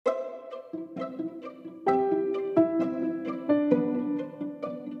All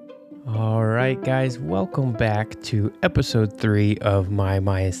right, guys, welcome back to episode 3 of My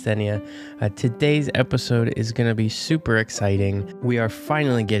Myasthenia. Today's episode is going to be super exciting. We are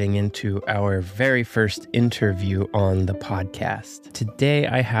finally getting into our very first interview on the podcast. Today,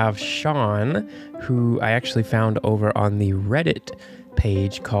 I have Sean, who I actually found over on the Reddit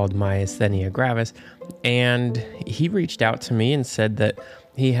page called Myasthenia Gravis, and he reached out to me and said that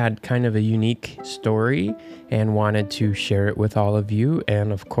he had kind of a unique story and wanted to share it with all of you.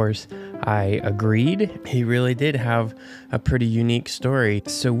 And of course, I agreed. He really did have a pretty unique story.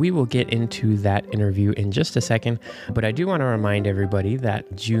 So we will get into that interview in just a second. But I do want to remind everybody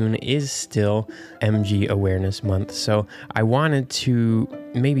that June is still MG Awareness Month. So I wanted to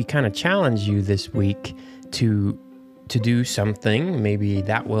maybe kind of challenge you this week to do something. Maybe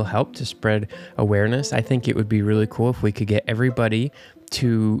that will help to spread awareness. I think it would be really cool if we could get everybody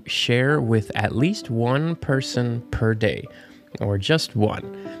to share with at least one person per day, or just one.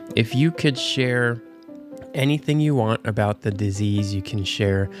 If you could share anything you want about the disease, you can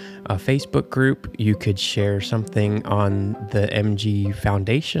share a Facebook group, you could share something on the MG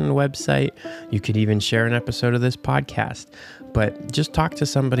Foundation website, you could even share an episode of this podcast. But just talk to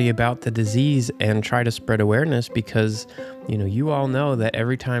somebody about the disease and try to spread awareness, because you all know that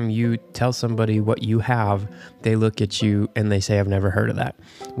every time you tell somebody what you have, they look at you and they say, I've never heard of that.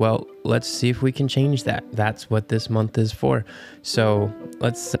 Well, let's see if we can change that. That's what this month is for. So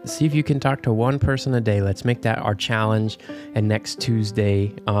let's see if you can talk to one person a day. Let's make that our challenge. And next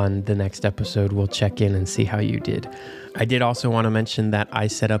Tuesday on the next episode, we'll check in and see how you did. I did also want to mention that I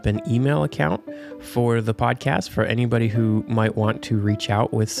set up an email account for the podcast for anybody who might want to reach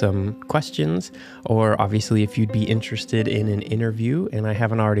out with some questions, or obviously if you'd be interested in an interview and I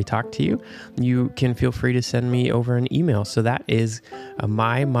haven't already talked to you, you can feel free to send me over an email. So that is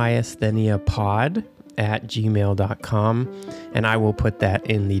mymyastheniapod@gmail.com, and I will put that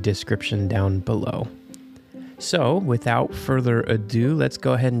in the description down below. So without further ado, let's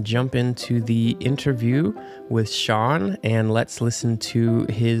go ahead and jump into the interview with Sean, and let's listen to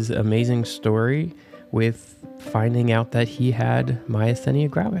his amazing story with finding out that he had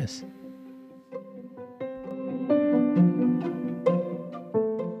myasthenia gravis.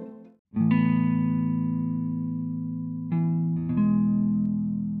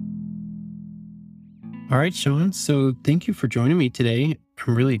 All right, Sean. So thank you for joining me today.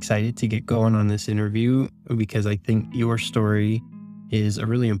 I'm really excited to get going on this interview because I think your story is a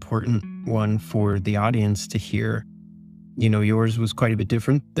really important one for the audience to hear. Yours was quite a bit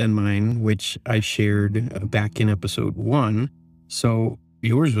different than mine, which I shared back in episode 1. So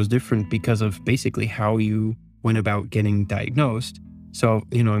yours was different because of basically how you went about getting diagnosed. So,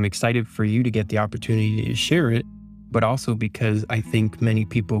 I'm excited for you to get the opportunity to share it, but also because I think many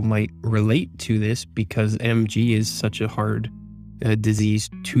people might relate to this because MG is such a hard disease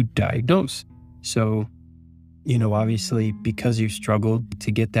to diagnose. So, obviously, because you struggled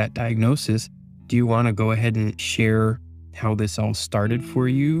to get that diagnosis, do you want to go ahead and share how this all started for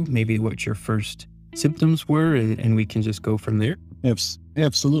you? Maybe what your first symptoms were, and we can just go from there?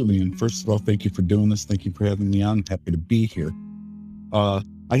 Absolutely. And first of all, thank you for doing this. Thank you for having me on. Happy to be here. I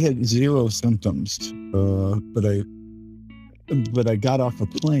had 0 symptoms, but I got off a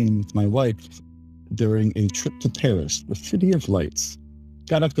plane with my wife during a trip to Paris, the City of Lights.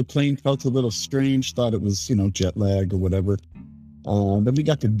 Got off the plane, felt a little strange, thought it was, jet lag or whatever. Then we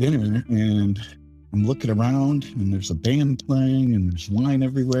got to dinner, and I'm looking around, and there's a band playing, and there's wine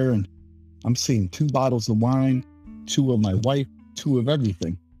everywhere, and I'm seeing 2 bottles of wine, 2 of my wife, 2 of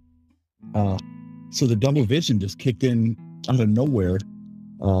everything. So the double vision just kicked in out of nowhere,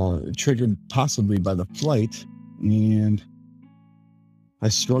 triggered possibly by the flight, and I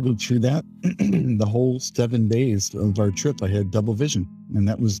struggled through that. The whole 7 days of our trip, I had double vision, and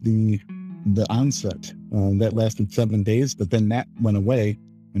that was the onset. That lasted 7 days, but then that went away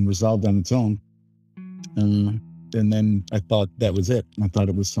and resolved on its own. And then I thought that was it. I thought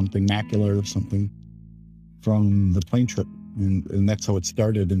it was something macular or something from the plane trip, and that's how it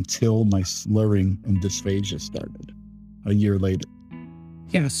started until my slurring and dysphagia started a year later.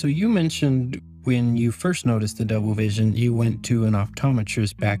 Yeah, so you mentioned when you first noticed the double vision, you went to an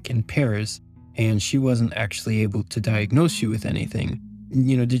optometrist back in Paris, and she wasn't actually able to diagnose you with anything.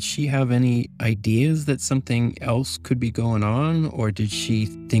 Did she have any ideas that something else could be going on, or did she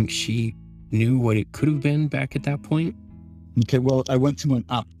think she knew what it could have been back at that point? Okay, well, I went to an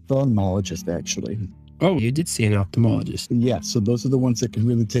ophthalmologist, actually. Oh, you did see an ophthalmologist? Yeah, so those are the ones that can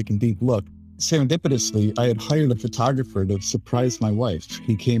really take a deep look. Serendipitously, I had hired a photographer to surprise my wife.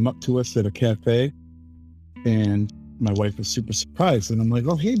 He came up to us at a cafe, and my wife was super surprised. And I'm like,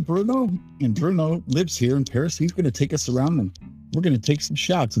 oh, hey, Bruno. And Bruno lives here in Paris. He's going to take us around and we're going to take some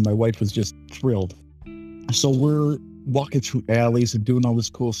shots. And my wife was just thrilled. So we're walking through alleys and doing all this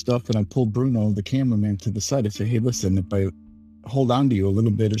cool stuff. And I pulled Bruno, the cameraman, to the side. I said, hey, listen, if I hold on to you a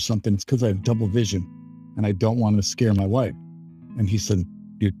little bit or something, it's because I have double vision and I don't want to scare my wife. And he said,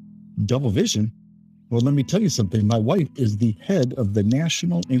 you double vision? Well, let me tell you something. My wife is the head of the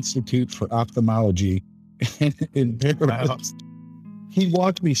National Institute for Ophthalmology in Paris. Wow. He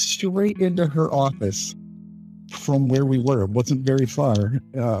walked me straight into her office from where we were. It wasn't very far.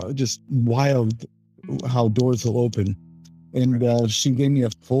 Just wild how doors will open. And she gave me a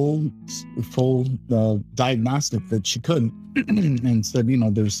full diagnostic that she couldn't and said,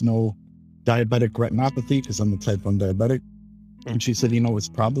 there's no diabetic retinopathy because I'm the type 1 diabetic. And she said, it's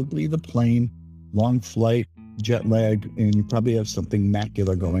probably the plane, long flight, jet lag, and you probably have something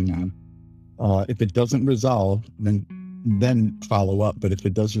macular going on. If it doesn't resolve, then follow up. But if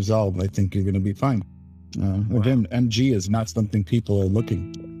it does resolve, I think you're going to be fine. Again, MG is not something people are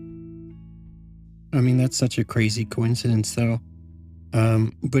looking for. I mean, that's such a crazy coincidence, though.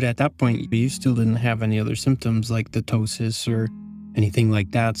 But at that point, you still didn't have any other symptoms like the ptosis or anything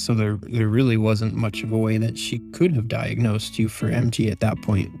like that. So there really wasn't much of a way that she could have diagnosed you for MG at that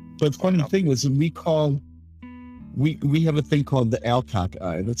point. But the funny thing was, we have a thing called the Alcock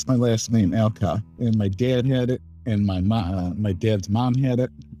eye. That's my last name, Alcock. And my dad had it, and my dad's mom had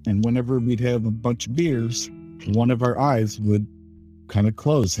it. And whenever we'd have a bunch of beers, one of our eyes would kind of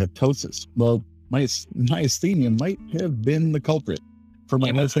close, have ptosis. Well, my myasthenia might have been the culprit for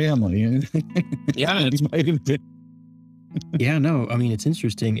my whole family. Yeah, it might have been. Yeah, no, I mean, it's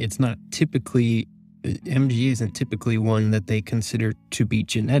interesting. It's not typically, MG isn't typically one that they consider to be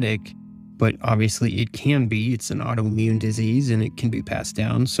genetic, but obviously it can be. It's an autoimmune disease and it can be passed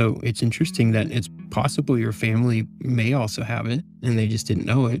down. So it's interesting that it's possible your family may also have it and they just didn't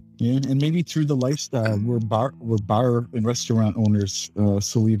know it. Yeah, and maybe through the lifestyle, we're bar and restaurant owners,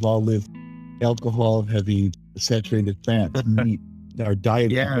 so we've all lived alcohol-heavy, saturated fats, meat. Our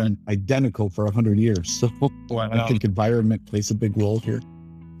diet has been identical for 100 years. So I think environment plays a big role here.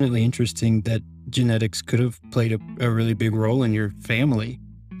 Really interesting that genetics could have played a really big role in your family.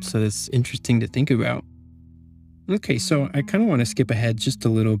 So it's interesting to think about. Okay, so I kind of want to skip ahead just a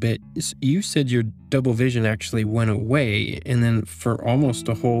little bit. You said your double vision actually went away, and then for almost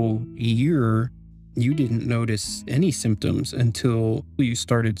a whole year, you didn't notice any symptoms until you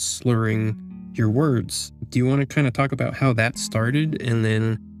started slurring your words. Do you want to kind of talk about how that started and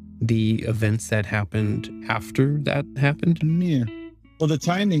then the events that happened after that happened? Yeah. Well, the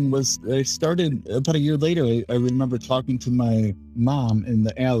timing was, I started about a year later. I remember talking to my mom in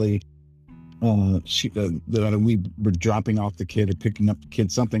the alley. We were dropping off the kid or picking up the kid,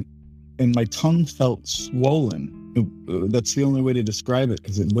 something, and my tongue felt swollen. That's the only way to describe it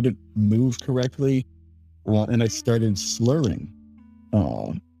because it wouldn't move correctly. And I started slurring.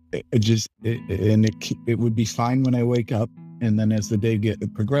 It would be fine when I wake up, and then as the day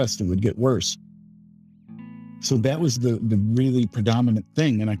progressed, it would get worse. So that was the really predominant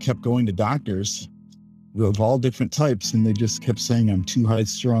thing, and I kept going to doctors of all different types, and they just kept saying I'm too high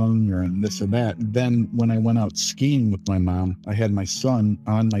strung or I'm this or that. Then when I went out skiing with my mom, I had my son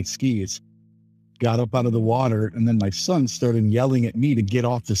on my skis, got up out of the water, and then my son started yelling at me to get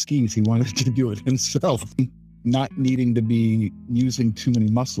off the skis. He wanted to do it himself. Not needing to be using too many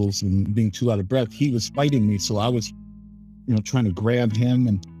muscles and being too out of breath. He was fighting me. So I was, trying to grab him,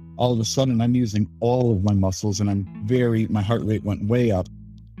 and all of a sudden I'm using all of my muscles and my heart rate went way up.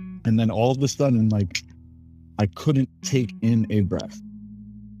 And then all of a sudden, I couldn't take in a breath.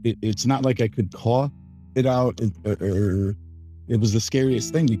 It's not like I could cough it out or it was the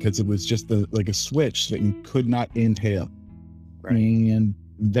scariest thing because it was just like a switch that you could not inhale. Right. And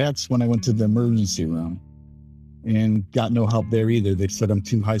that's when I went to the emergency room. And got no help there either. They said I'm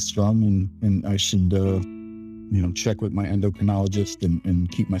too high strung and I should, check with my endocrinologist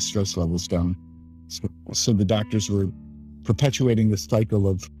and keep my stress levels down. So the doctors were perpetuating the cycle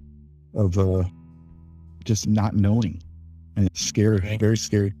of just not knowing. And it's scary, right. Very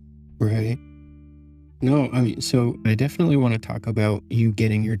scary. Right. No, I mean, so I definitely want to talk about you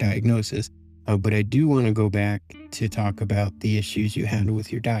getting your diagnosis, but I do want to go back to talk about the issues you had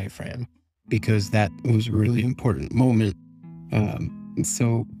with your diaphragm, because that was a really important moment.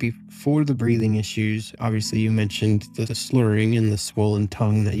 So before the breathing issues, obviously you mentioned the slurring and the swollen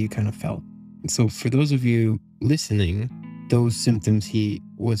tongue that you kind of felt. So for those of you listening, those symptoms he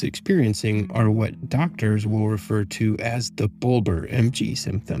was experiencing are what doctors will refer to as the bulbar MG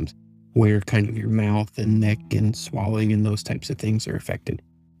symptoms, where kind of your mouth and neck and swallowing and those types of things are affected.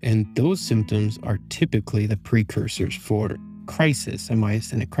 And those symptoms are typically the precursors for crisis, a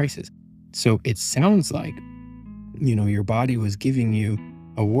myasthenic crisis. So it sounds like, your body was giving you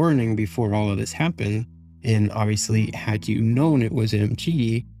a warning before all of this happened. And obviously, had you known it was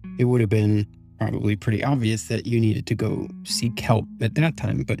MG, it would have been probably pretty obvious that you needed to go seek help at that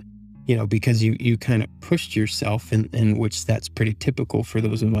time. But, because you kind of pushed yourself, and which that's pretty typical for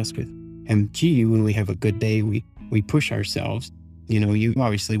those of us with MG. When we have a good day, we push ourselves. You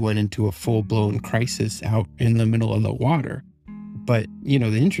obviously went into a full-blown crisis out in the middle of the water. But, the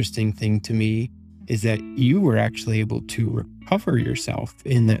interesting thing to me is that you were actually able to recover yourself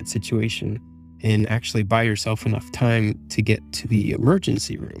in that situation and actually buy yourself enough time to get to the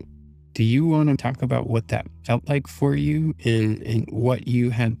emergency room. Do you want to talk about what that felt like for you and what you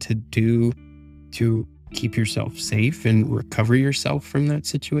had to do to keep yourself safe and recover yourself from that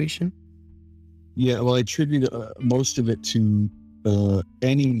situation? Yeah, well, I attribute most of it to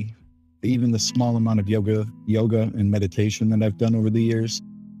even the small amount of yoga and meditation that I've done over the years.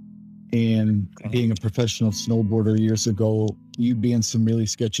 And being a professional snowboarder years ago, you'd be in some really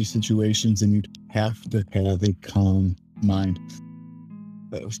sketchy situations and you'd have to have a calm mind.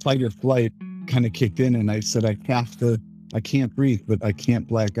 Fight or flight kind of kicked in, and I said, I can't breathe, but I can't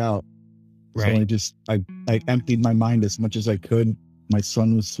black out. Right. So I emptied my mind as much as I could. My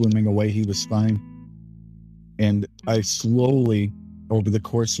son was swimming away. He was fine. And I slowly, over the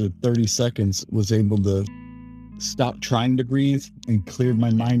course of 30 seconds, was able to stop trying to breathe and cleared my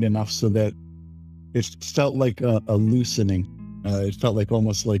mind enough so that it felt like a loosening. It felt like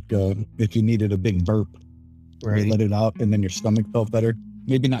almost like if you needed a big burp, Right. you let it out and then your stomach felt better.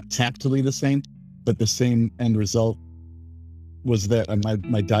 Maybe not tactily the same, but the same end result was that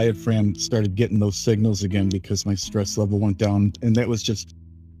my diaphragm started getting those signals again because my stress level went down. And that was just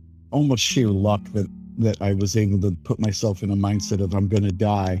almost sheer luck that I was able to put myself in a mindset of I'm going to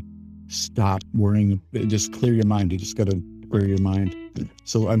die. Stop worrying. Just clear your mind. You just got to clear your mind.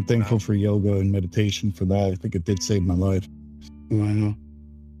 So I'm thankful for yoga and meditation for that. I think it did save my life. Wow.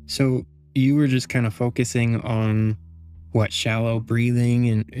 So you were just kind of focusing on shallow breathing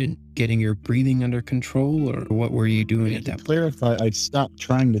and getting your breathing under control, or what were you doing at that point? To clarify, I stopped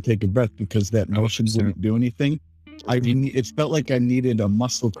trying to take a breath because that motion wouldn't do anything. It felt like I needed a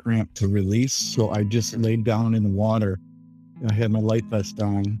muscle cramp to release. So I just laid down in the water. I had my life vest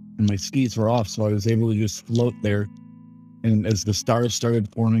on and my skis were off. So I was able to just float there. And as the stars started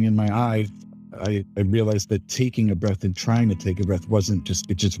forming in my eyes, I realized that taking a breath and trying to take a breath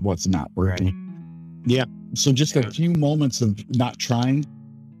it just was not working. Right. Yeah. So just a few moments of not trying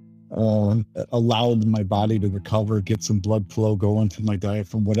allowed my body to recover, get some blood flow going to my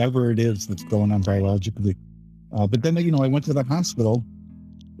diaphragm, whatever it is that's going on biologically. But then, I went to the hospital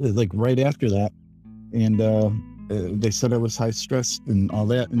like right after that, and they said I was high stress and all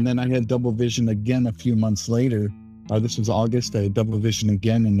that. And then I had double vision again a few months later. This was August. I had double vision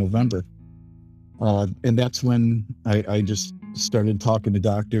again in November. And that's when I just started talking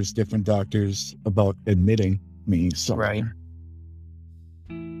to different doctors about admitting me. So, Right.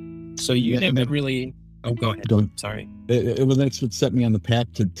 So you never really... Oh, go ahead. Sorry. That's what set me on the path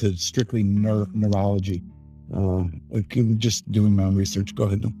to strictly neurology. Just doing my own research. Go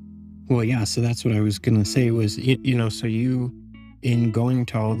ahead. Well, yeah. So that's what I was going to say was, so you, in going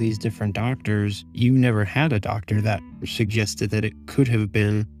to all these different doctors, you never had a doctor that suggested that it could have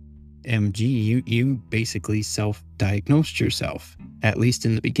been MG. You basically self-diagnosed yourself, at least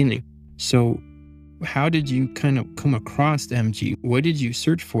in the beginning. So how did you kind of come across MG? What did you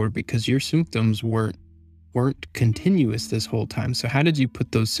search for? Because your symptoms weren't continuous this whole time. So how did you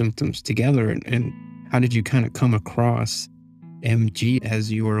put those symptoms together, and how did you kind of come across MG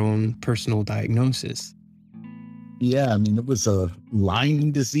as your own personal diagnosis? Yeah, it was a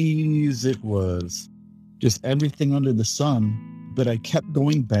Lyme disease. It was just everything under the sun. But I kept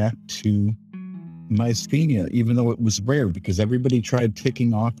going back to myasthenia, even though it was rare, because everybody tried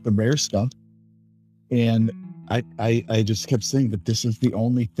ticking off the rare stuff. And I just kept saying that this is the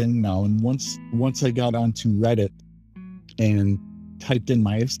only thing now. And once I got onto Reddit and typed in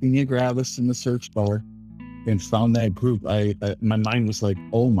myasthenia gravis in the search bar and found that group, my mind was like,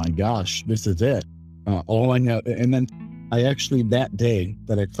 oh my gosh, this is it. All I know. And then I actually, that day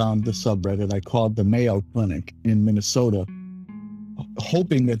that I found the subreddit, I called the Mayo Clinic in Minnesota,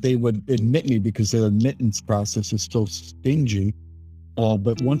 hoping that they would admit me because their admittance process is so stingy.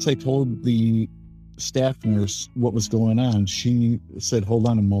 But once I told the staff nurse what was going on, she said, hold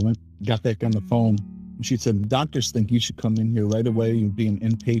on a moment, got back on the phone. She said, doctors think you should come in here right away. You'd be an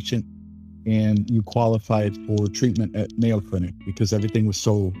inpatient and you qualified for treatment at Mayo Clinic because everything was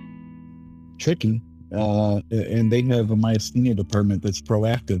so tricky. and they have a myasthenia department that's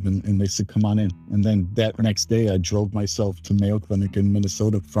proactive, and they said, come on in. And then that next day I drove myself to Mayo Clinic in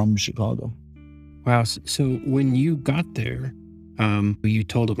Minnesota from Chicago. Wow. So when you got there, you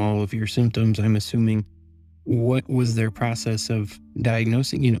told them all of your symptoms, I'm assuming. What was their process of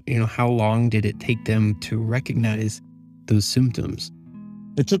diagnosing? How long did it take them to recognize those symptoms?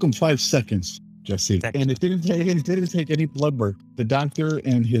 It took them 5 seconds, Jesse. And it didn't take any blood work. The doctor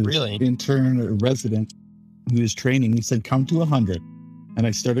and his intern or resident who was training, he said, count to 100. And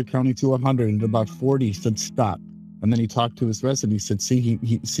I started counting to 100, and about 40, he said, stop. And then he talked to his resident. He said, see,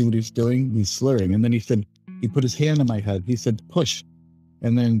 he see what he's doing? He's slurring. And then he said, he put his hand on my head. He said, push.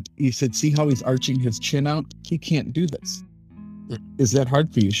 And then he said, see how he's arching his chin out? He can't do this. Is that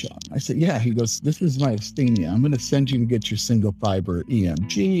hard for you, Sean? I said, yeah. He goes, this is myasthenia. I'm going to send you to get your single fiber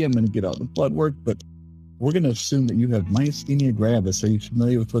EMG. I'm going to get all the blood work, but we're going to assume that you have myasthenia gravis. Are you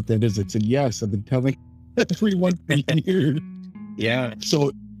familiar with what that is? I said, yes. I've been telling everyone for years. Yeah.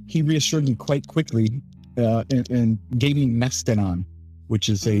 So he reassured me quite quickly and gave me Mestinon, which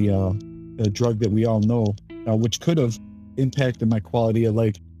is a drug that we all know, which could have impacted my quality of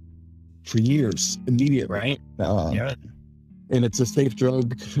life for years immediately. Right. Yeah. And it's a safe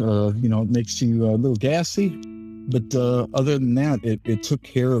drug. It makes you a little gassy, but other than that, it took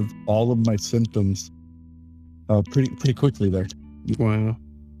care of all of my symptoms pretty quickly there. Wow.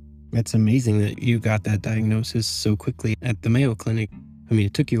 That's amazing that you got that diagnosis so quickly at the Mayo Clinic. I mean,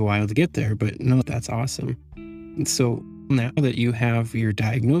 it took you a while to get there, but no, that's awesome. So now that you have your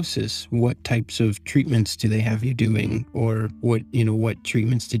diagnosis, what types of treatments do they have you doing? Or what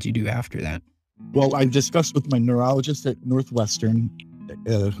treatments did you do after that? Well, I discussed with my neurologist at Northwestern,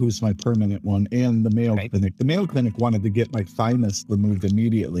 who's my permanent one, and the Mayo Clinic. The Mayo Clinic wanted to get my thymus removed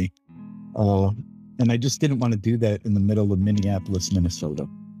immediately. And I just didn't want to do that in the middle of Minneapolis, Minnesota.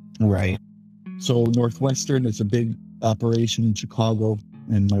 Right. So Northwestern is a big operation in Chicago,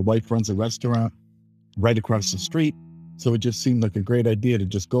 and my wife runs a restaurant right across the street. So it just seemed like a great idea to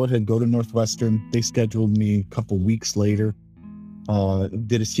just go ahead, go to Northwestern. They scheduled me a couple weeks later,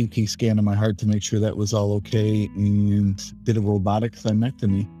 did a CT scan of my heart to make sure that was all okay, and did a robotic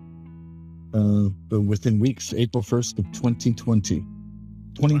thymectomy within weeks, April 1st of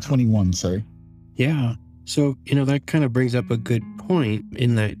 2021, sorry. Yeah. So, that kind of brings up a good point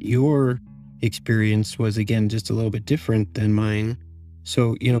in that your experience was, again, just a little bit different than mine.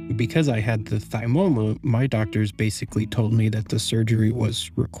 So, because I had the thymoma, my doctors basically told me that the surgery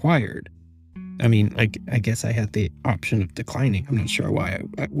was required. I mean, I guess I had the option of declining. I'm not sure why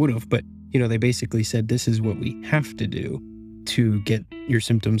I would have, but, they basically said, this is what we have to do to get your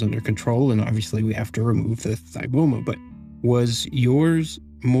symptoms under control. And obviously we have to remove the thymoma. But was yours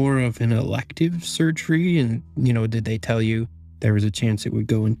more of an elective surgery? And, did they tell you there was a chance it would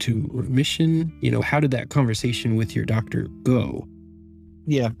go into remission? How did that conversation with your doctor go?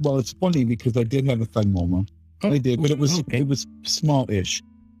 Yeah, well, it's funny because I did have a thymoma. I did, but it was small-ish.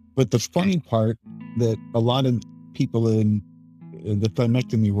 But the funny part that a lot of people in the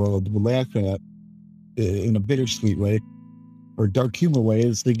thymectomy world will laugh at in a bittersweet way or dark humor way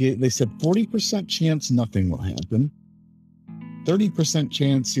is they said 40% chance nothing will happen, 30%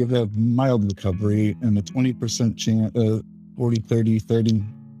 chance you'll have mild recovery, and a 20% chance,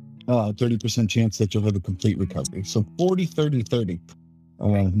 30% chance that you'll have a complete recovery. So 40, 30, 30.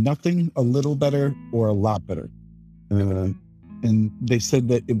 Nothing, a little better, or a lot better. And they said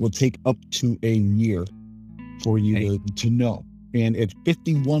that it will take up to a year for you to know. And at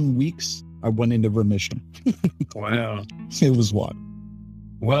 51 weeks, I went into remission. Wow. It was what?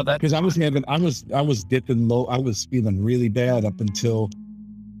 Well, that because I was dipping low. I was feeling really bad up until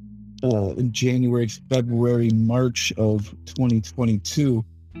January, February, March of 2022,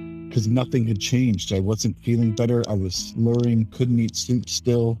 because nothing had changed. I wasn't feeling better. I was slurring, couldn't eat soup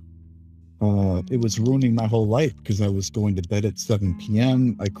still. It was ruining my whole life because I was going to bed at 7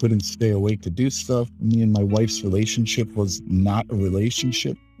 p.m. I couldn't stay awake to do stuff. Me and my wife's relationship was not a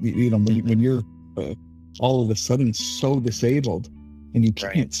relationship. When you're all of a sudden so disabled and you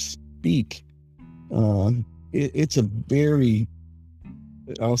can't speak, it's a very,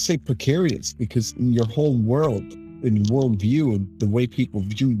 I'll say precarious, because your whole world and worldview and the way people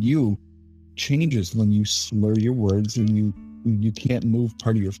view you changes when you slur your words and you can't move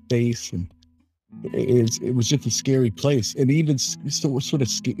part of your face, and it was just a scary place. And even sort of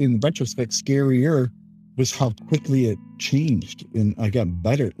in retrospect, scarier was how quickly it changed, and I got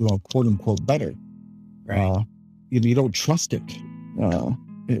better, well, quote unquote better. Right. You don't trust it.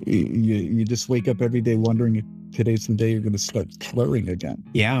 You just wake up every day wondering if today's the day you're going to start slurring again.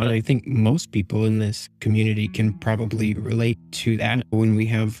 Yeah, I think most people in this community can probably relate to that. When we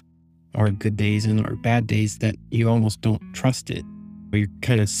have are good days and are bad days that you almost don't trust it. You're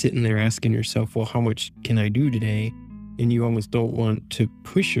kind of sitting there asking yourself, well, how much can I do today? And you almost don't want to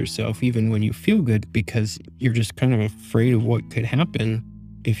push yourself even when you feel good, because you're just kind of afraid of what could happen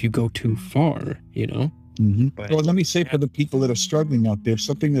if you go too far, you know? Mm-hmm. But, well, let me say for the people that are struggling out there,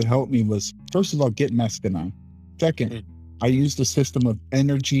 something that helped me was, first of all, get Mescanon. Second, I used a system of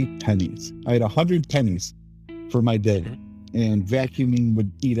energy pennies. I had 100 pennies for my day, and vacuuming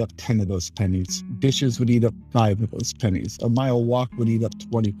would eat up 10 of those pennies. Dishes would eat up 5 of those pennies. A mile walk would eat up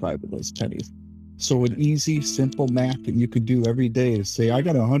 25 of those pennies. So an easy, simple math that you could do every day is say, I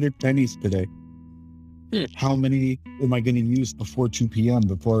got 100 pennies today. How many am I going to use before 2 p.m.,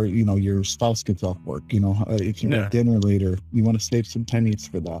 before, your spouse gets off work? If you have dinner later, you want to save some pennies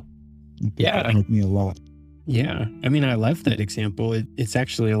for that. Yeah. That helped me a lot. Yeah. I mean, I love that example. It's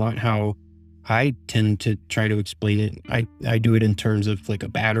actually a lot how I tend to try to explain it. I do it in terms of like a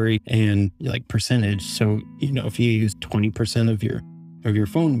battery and like percentage. So, if you use 20% of your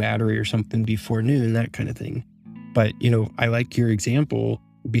phone battery or something before noon, that kind of thing. But, I like your example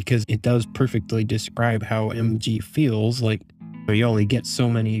because it does perfectly describe how MG feels. Like, you only get so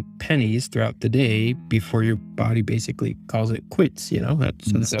many pennies throughout the day before your body basically calls it quits,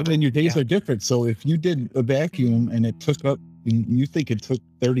 Then your days are different. So if you did a vacuum and it took up, you think it took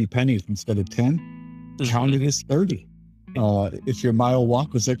 30 pennies instead of 10, count it as 30. If your mile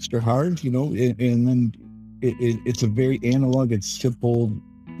walk was extra hard, and then it's a very analog and simple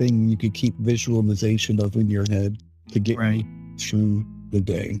thing you could keep visualization of in your head to get you through the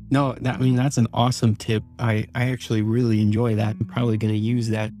day. No, that's an awesome tip. I actually really enjoy that. I'm probably going to use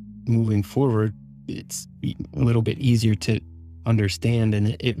that moving forward. It's a little bit easier to understand,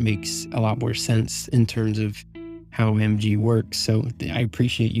 and it makes a lot more sense in terms of how MG works. So I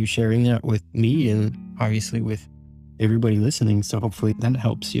appreciate you sharing that with me and obviously with everybody listening. So hopefully that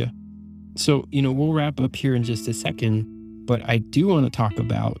helps you. So, we'll wrap up here in just a second, but I do want to talk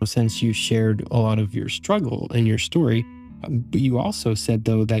about, since you shared a lot of your struggle and your story, but you also said,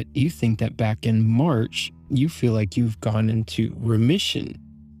 though, that you think that back in March, you feel like you've gone into remission.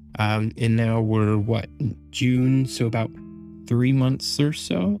 And now we're June? So about 3 months or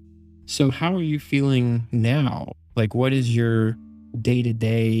so. So how are you feeling now? Like, what does your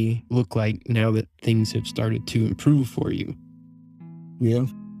day-to-day look like now that things have started to improve for you? Yeah.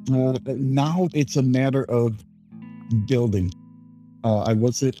 Now it's a matter of building.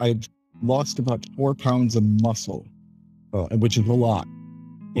 I've lost about 4 pounds of muscle, which is a lot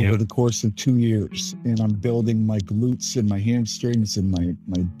over the course of 2 years. And I'm building my glutes and my hamstrings and my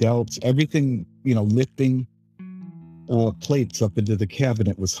delts, everything, lifting plates up into the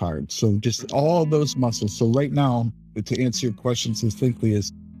cabinet was hard. So just all those muscles. So right now, to answer your question succinctly,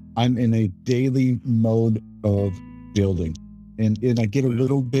 is I'm in a daily mode of building. And I get a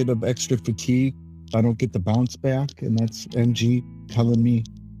little bit of extra fatigue. I don't get the bounce back. And that's MG telling me,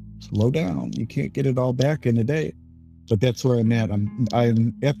 slow down. You can't get it all back in a day. But that's where I'm at.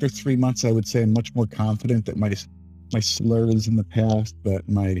 I'm after 3 months, I would say I'm much more confident that my slurs in the past, but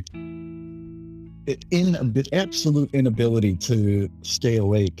my absolute inability to stay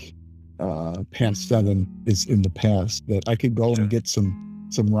awake past 7 is in the past. That I could go and get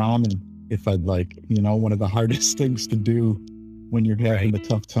some ramen if I'd like. One of the hardest things to do when you're having a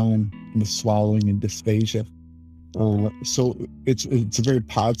tough time with swallowing and dysphagia. So it's a very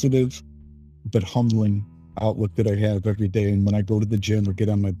positive but humbling outlook that I have every day. And when I go to the gym or get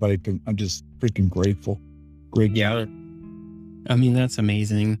on my bike, I'm just freaking grateful. Yeah. I mean, that's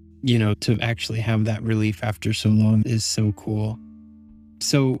amazing. To actually have that relief after so long is so cool.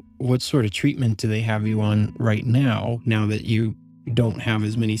 So what sort of treatment do they have you on right now that you don't have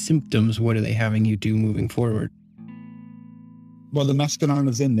as many symptoms? What are they having you do moving forward? Well, the Mescanon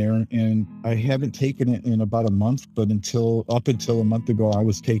is in there, and I haven't taken it in about a month, but up until a month ago, I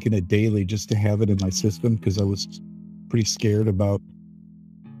was taking it daily just to have it in my system because I was pretty scared about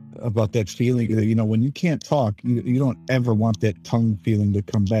that feeling. When you can't talk, you don't ever want that tongue feeling to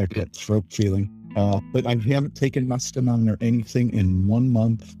come back, that throat feeling. But I haven't taken Mescanon or anything in 1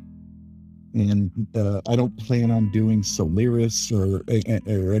 month, and I don't plan on doing Soliris or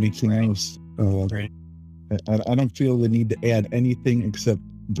anything else. I don't feel the need to add anything except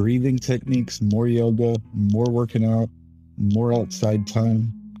breathing techniques, more yoga, more working out, more outside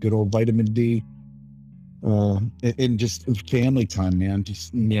time, good old vitamin D, and just family time, man.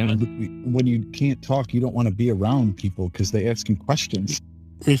 Just when you can't talk, you don't want to be around people because they ask you questions.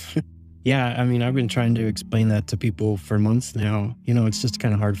 Yeah, I mean, I've been trying to explain that to people for months now. It's just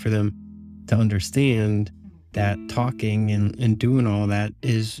kind of hard for them to understand that talking and doing all that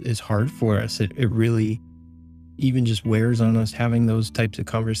is hard for us. It really, even just wears on us having those types of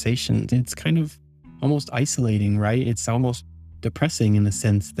conversations. It's kind of almost isolating, right? It's almost depressing in the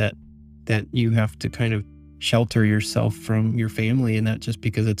sense that you have to kind of shelter yourself from your family, and that just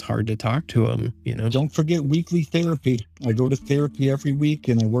because it's hard to talk to them, Don't forget weekly therapy. I go to therapy every week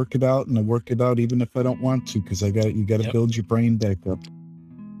and I work it out, even if I don't want to, because you got to build your brain back up.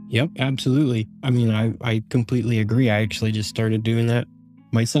 Yep, absolutely. I mean, I completely agree. I actually just started doing that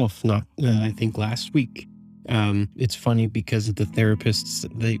myself, I think last week. It's funny because the therapists,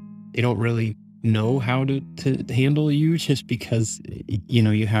 they don't really know how to handle you just because,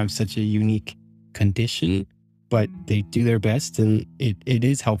 you have such a unique condition, but they do their best, and it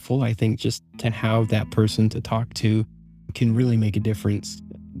is helpful. I think just to have that person to talk to can really make a difference,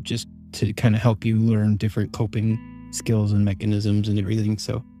 just to kind of help you learn different coping skills and mechanisms and everything.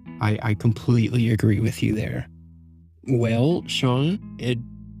 So I completely agree with you there. Well, Sean,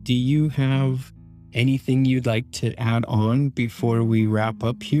 do you have anything you'd like to add on before we wrap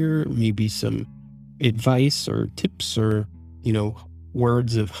up here? Maybe some advice or tips or,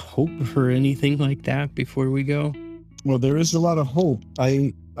 words of hope or anything like that before we go? Well, there is a lot of hope.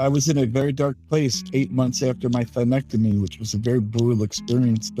 I was in a very dark place 8 months after my thymectomy, which was a very brutal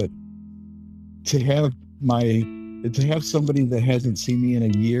experience. But to have somebody that hasn't seen me in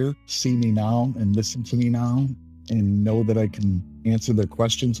a year see me now and listen to me now and know that I can answer their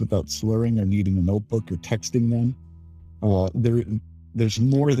questions without slurring or needing a notebook or texting them, there's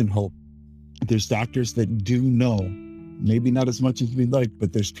more than hope. There's doctors that do know, maybe not as much as we'd like,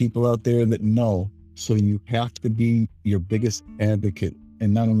 but there's people out there that know. So you have to be your biggest advocate.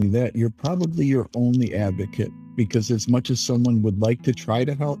 And not only that, you're probably your only advocate, because as much as someone would like to try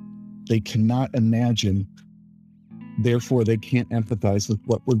to help, they cannot imagine. Therefore, they can't empathize with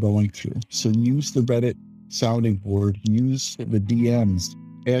what we're going through. So use the Reddit sounding board, use the DMs,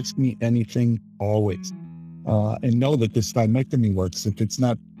 ask me anything always. And know that this thymectomy works. If it's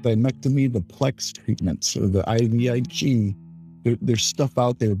not thymectomy, the Plex treatments or the IVIG, there's stuff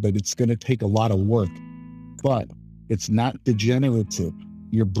out there, but it's going to take a lot of work. But it's not degenerative.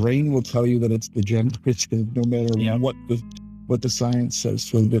 Your brain will tell you that it's degenerative no matter what the science says.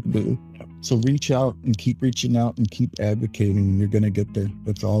 So reach out and keep reaching out and keep advocating, and you're going to get there.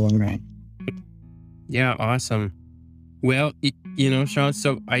 That's all I'm going to. Yeah, awesome. Well, Sean,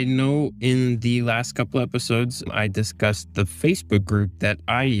 so I know in the last couple episodes, I discussed the Facebook group that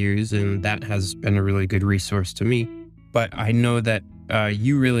I use, and that has been a really good resource to me. But I know that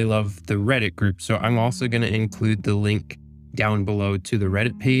you really love the Reddit group. So I'm also going to include the link down below to the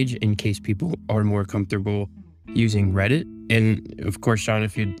Reddit page in case people are more comfortable using Reddit. And of course, Sean,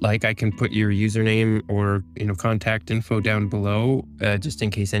 if you'd like, I can put your username or, contact info down below, just in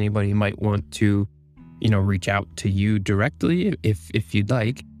case anybody might want to reach out to you directly if you'd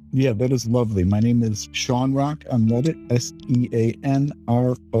like. Yeah, that is lovely. My name is Sean Rock on Reddit, SeanRok.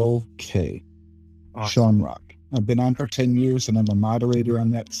 Awesome. Sean Rock. I've been on for 10 years and I'm a moderator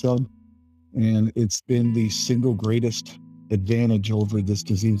on that sub. And it's been the single greatest advantage over this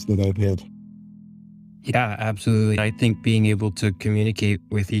disease that I've had. Yeah, absolutely. I think being able to communicate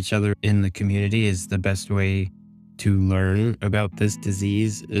with each other in the community is the best way to learn about this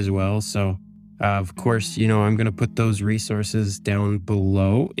disease as well. So of course, I'm going to put those resources down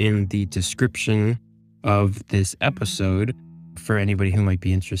below in the description of this episode for anybody who might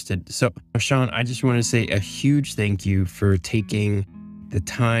be interested. So, Sean, I just want to say a huge thank you for taking the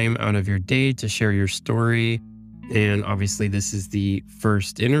time out of your day to share your story. And obviously, this is the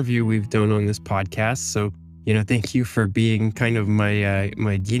first interview we've done on this podcast. So, thank you for being kind of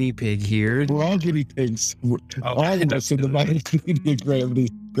my guinea pig here. We're all guinea pigs. All of us in the media gravity.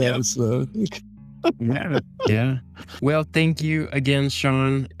 Yeah. Well, thank you again,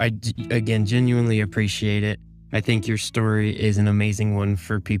 Sean. I genuinely appreciate it. I think your story is an amazing one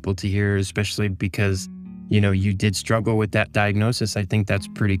for people to hear, especially because, you did struggle with that diagnosis. I think that's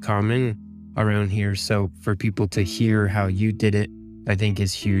pretty common around here. So for people to hear how you did it, I think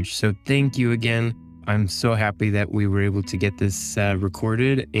is huge. So thank you again. I'm so happy that we were able to get this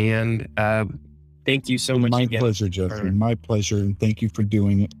recorded, and thank you so much. My pleasure, Jesse. My pleasure. And thank you for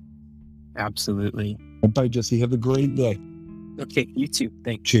doing it. Absolutely. Bye, Jesse. Have a great day. Okay, you too.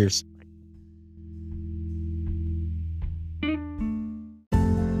 Thanks. Cheers.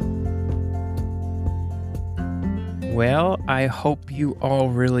 Well, I hope you all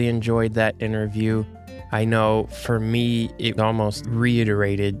really enjoyed that interview. I know for me, it almost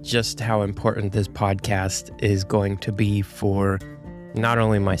reiterated just how important this podcast is going to be for not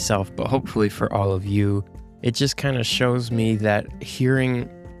only myself, but hopefully for all of you. It just kind of shows me that hearing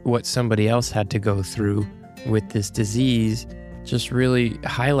what somebody else had to go through with this disease just really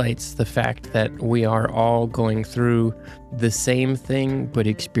highlights the fact that we are all going through the same thing, but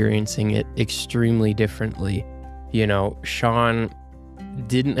experiencing it extremely differently. You know, Sean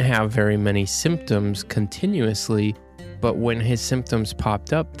didn't have very many symptoms continuously, but when his symptoms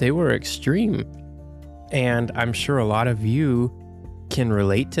popped up, they were extreme. And I'm sure a lot of you can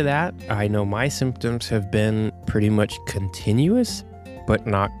relate to that. I know my symptoms have been pretty much continuous, but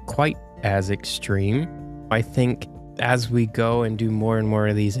not quite as extreme. I think as we go and do more and more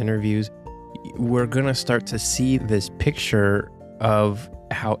of these interviews, we're going to start to see this picture of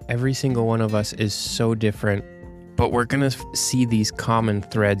how every single one of us is so different, but we're going to see these common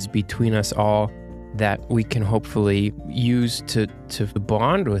threads between us all that we can hopefully use to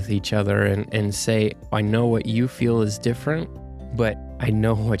bond with each other and say, I know what you feel is different, but I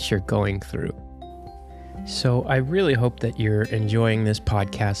know what you're going through. So I really hope that you're enjoying this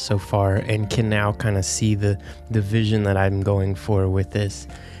podcast so far and can now kind of see the vision that I'm going for with this.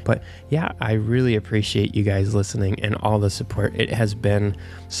 But yeah, I really appreciate you guys listening and all the support. It has been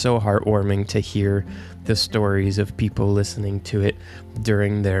so heartwarming to hear the stories of people listening to it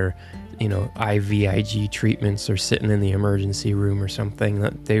during their, IVIG treatments or sitting in the emergency room or something.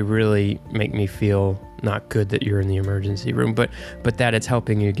 That they really make me feel not good that you're in the emergency room, but that it's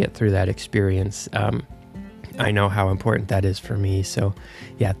helping you get through that experience. I know how important that is for me. So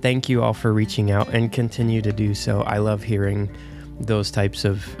yeah, thank you all for reaching out and continue to do so. I love hearing those types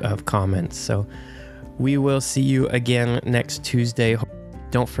of comments. So we will see you again next Tuesday.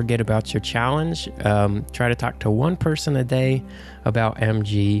 Don't forget about your challenge. Try to talk to one person a day about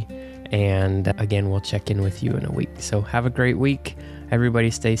MG. And again, we'll check in with you in a week. So have a great week. Everybody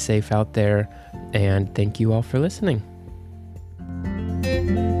stay safe out there. And thank you all for listening.